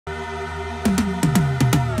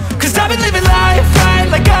been living life right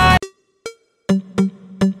like I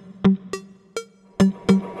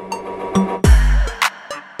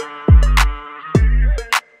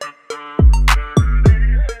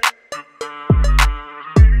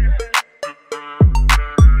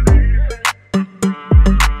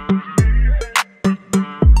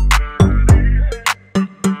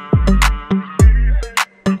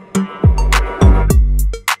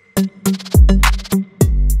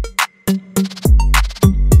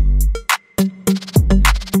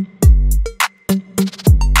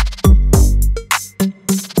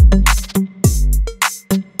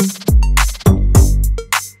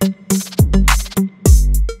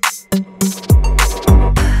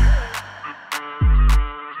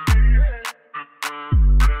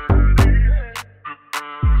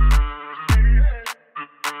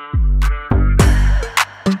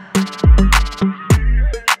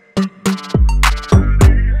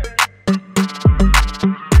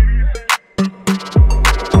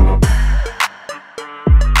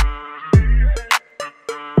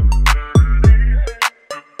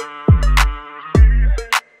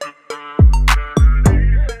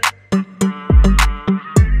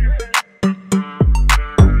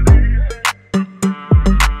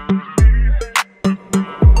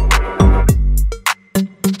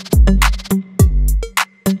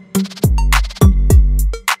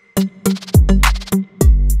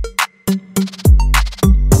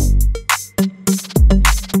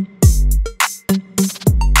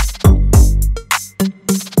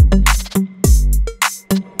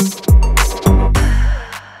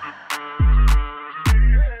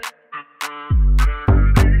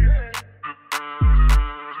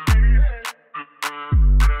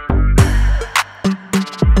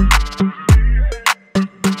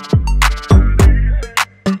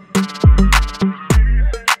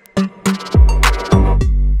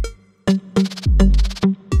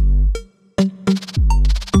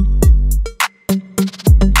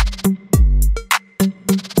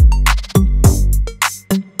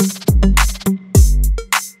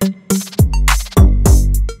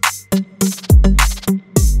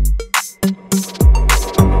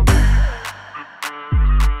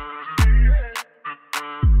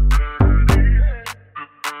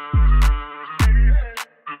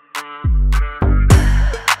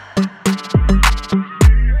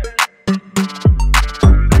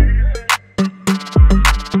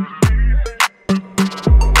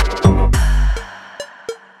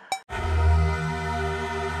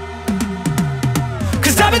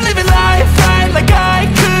I've been living life right like I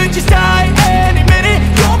could just die any minute.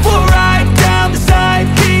 Going for a ride down the side,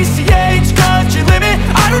 PCH, country limit.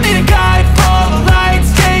 I don't need a guide, follow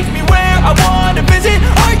lights, take me where I wanna visit.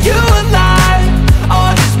 Are you alive?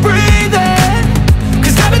 Or just breathing?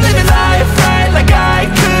 Cause I've been living life right like I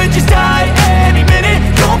could just die any minute.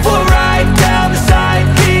 Going for a ride down the side,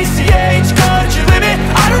 PCH, country limit.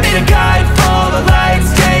 I don't need a guide, follow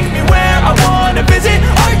lights, take me where I wanna visit.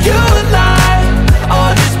 Are you alive?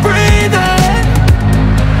 Or just breathing?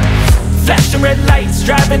 Flashing red lights,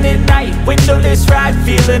 driving at night, windowless ride,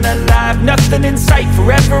 feeling alive. Nothing in sight,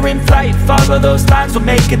 forever in flight. Follow those lines, we'll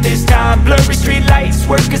make it this time. Blurry street lights,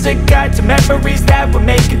 work as a guide to memories that we're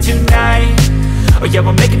making tonight. Oh yeah,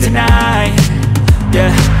 we'll make it tonight.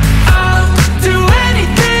 Yeah, I'll do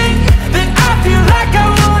anything that I feel like I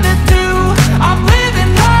wanna do. I'm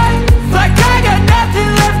living life like I got nothing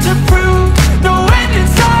left to prove. No end in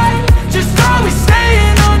sight, just always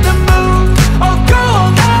staying on the move. I'll go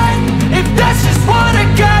all night if that's just what I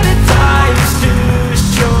gotta do. Life's too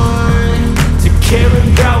short to care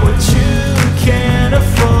about what you can't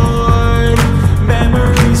afford.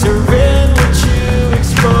 Memories are in what you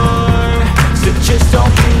explore, so just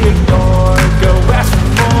don't be ignored. Go ask for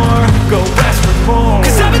more, go ask for more.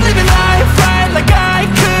 Cause I've been living life right like I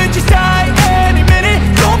could just die any minute.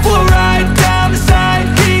 Going for a ride down the side,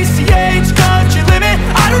 PCH, country limit.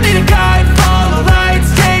 I don't need a guide, follow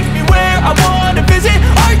lights, take me where I wanna visit.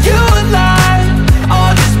 Are you alive?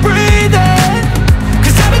 Or just breathing?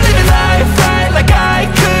 Cause I've been living life right like I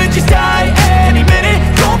could just die any minute.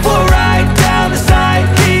 Going for a ride down the side,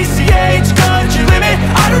 PCH, country limit.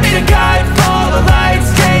 I don't need a guide, follow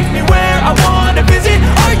lights, take me where I wanna visit.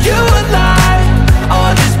 Are you alive?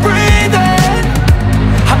 Or just breathing?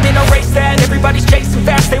 I'm in a race that everybody's chasing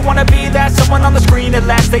fast. They wanna be that someone on the screen at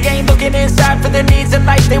last. They ain't looking inside for their needs in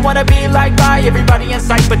life. They wanna be liked by everybody in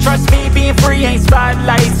sight. But trust me, being free ain't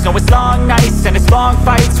spotlights. No, it's long nights and it's long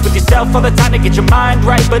fights with yourself all the time to get your mind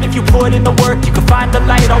right. But if you put in the work, you can find the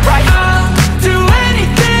light, alright. I'll do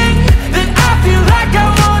anything that I feel like I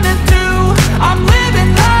wanna do. I'm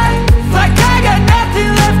living life like I got nothing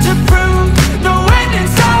left to prove. No end in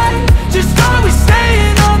sight, just always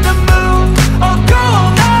staying on the move.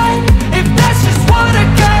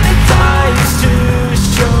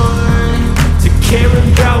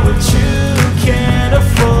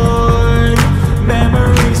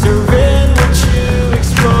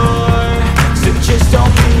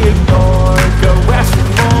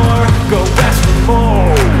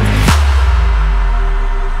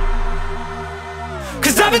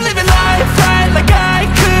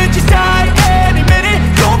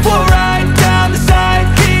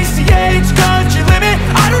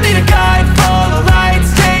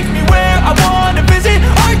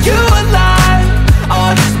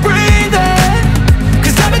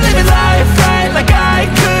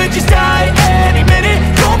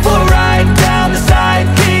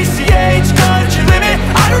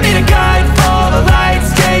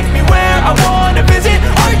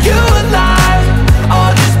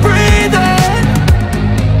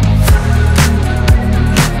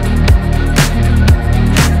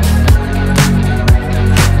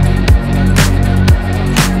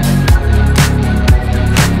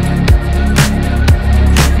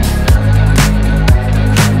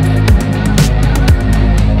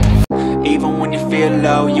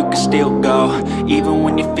 can still go. Even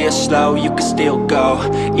when you feel slow, you can still go.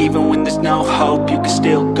 Even when there's no hope, you can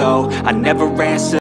still go. I never answer